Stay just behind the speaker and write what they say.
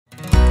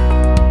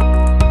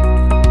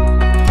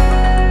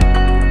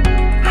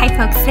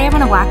Today I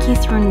want to walk you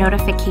through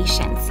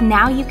notifications.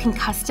 Now you can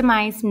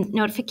customize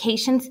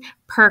notifications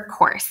per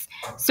course.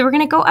 So we're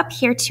going to go up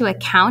here to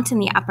Account in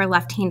the upper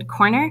left-hand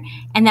corner,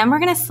 and then we're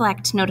going to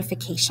select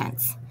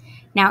Notifications.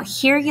 Now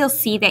here you'll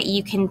see that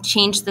you can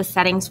change the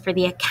settings for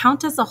the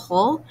account as a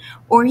whole,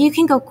 or you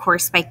can go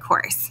course by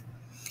course.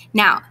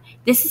 Now,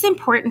 this is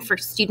important for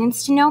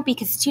students to know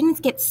because students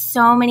get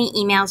so many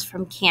emails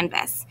from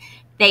Canvas.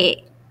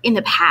 They, in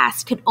the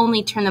past, could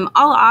only turn them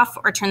all off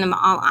or turn them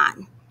all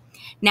on.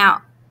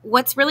 Now,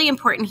 what's really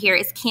important here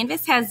is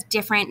Canvas has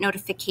different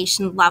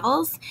notification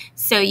levels,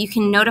 so you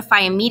can notify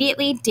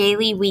immediately,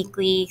 daily,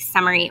 weekly,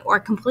 summary, or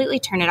completely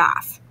turn it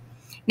off.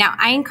 Now,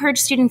 I encourage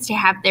students to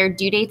have their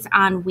due dates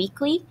on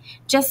weekly,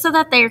 just so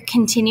that they're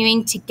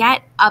continuing to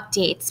get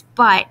updates,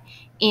 but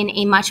in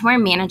a much more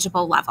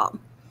manageable level.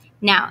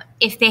 Now,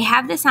 if they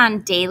have this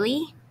on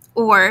daily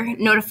or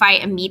notify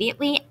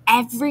immediately,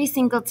 every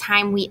single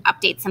time we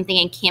update something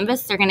in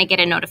Canvas, they're going to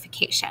get a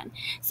notification.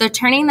 So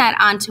turning that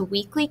on to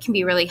weekly can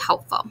be really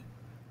helpful.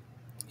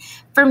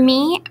 For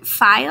me,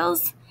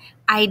 files,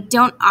 I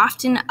don't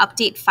often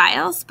update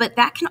files, but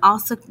that can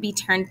also be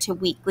turned to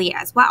weekly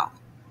as well.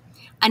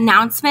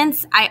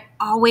 Announcements, I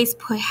always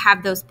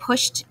have those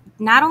pushed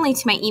not only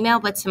to my email,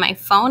 but to my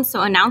phone.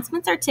 So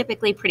announcements are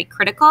typically pretty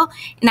critical,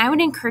 and I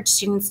would encourage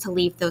students to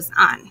leave those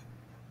on.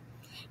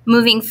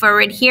 Moving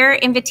forward here,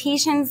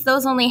 invitations,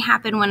 those only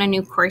happen when a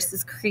new course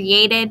is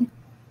created.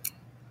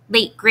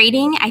 Late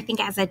grading, I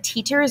think as a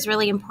teacher is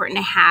really important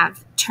to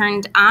have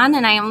turned on,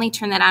 and I only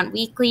turn that on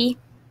weekly.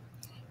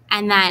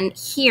 And then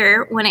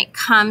here, when it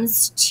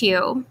comes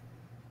to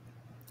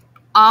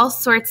all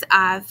sorts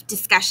of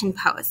discussion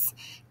posts,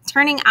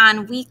 turning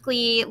on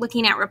weekly,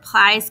 looking at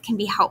replies can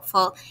be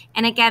helpful.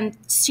 And again,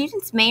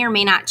 students may or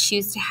may not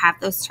choose to have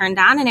those turned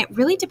on, and it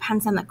really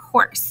depends on the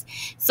course.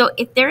 So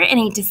if they're in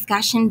a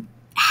discussion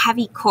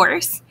heavy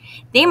course,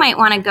 they might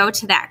want to go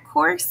to that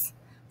course,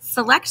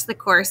 select the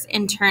course,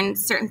 and turn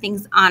certain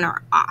things on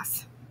or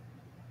off.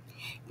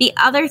 The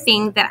other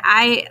thing that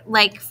I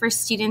like for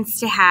students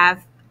to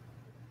have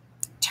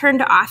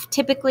turned off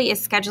typically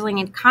is scheduling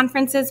and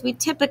conferences. We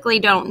typically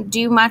don't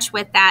do much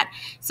with that,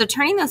 so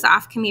turning those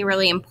off can be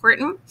really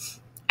important.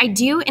 I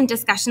do in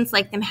discussions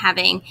like them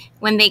having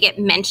when they get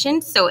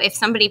mentioned, so if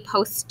somebody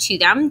posts to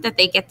them that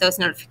they get those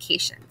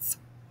notifications.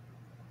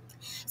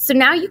 So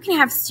now you can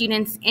have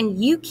students,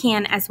 and you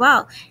can as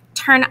well,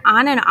 turn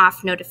on and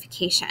off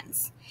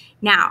notifications.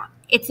 Now,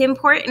 it's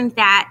important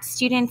that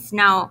students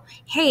know,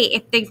 hey,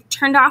 if they've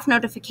turned off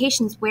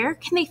notifications, where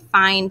can they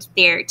find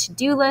their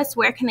to-do list?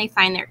 Where can they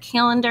find their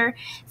calendar?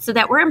 So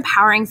that we're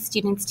empowering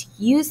students to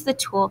use the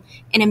tool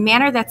in a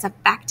manner that's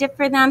effective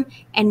for them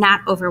and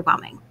not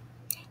overwhelming.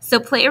 So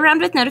play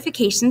around with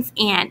notifications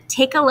and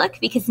take a look,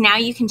 because now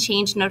you can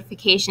change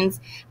notifications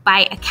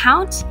by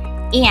account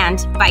and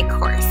by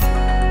course.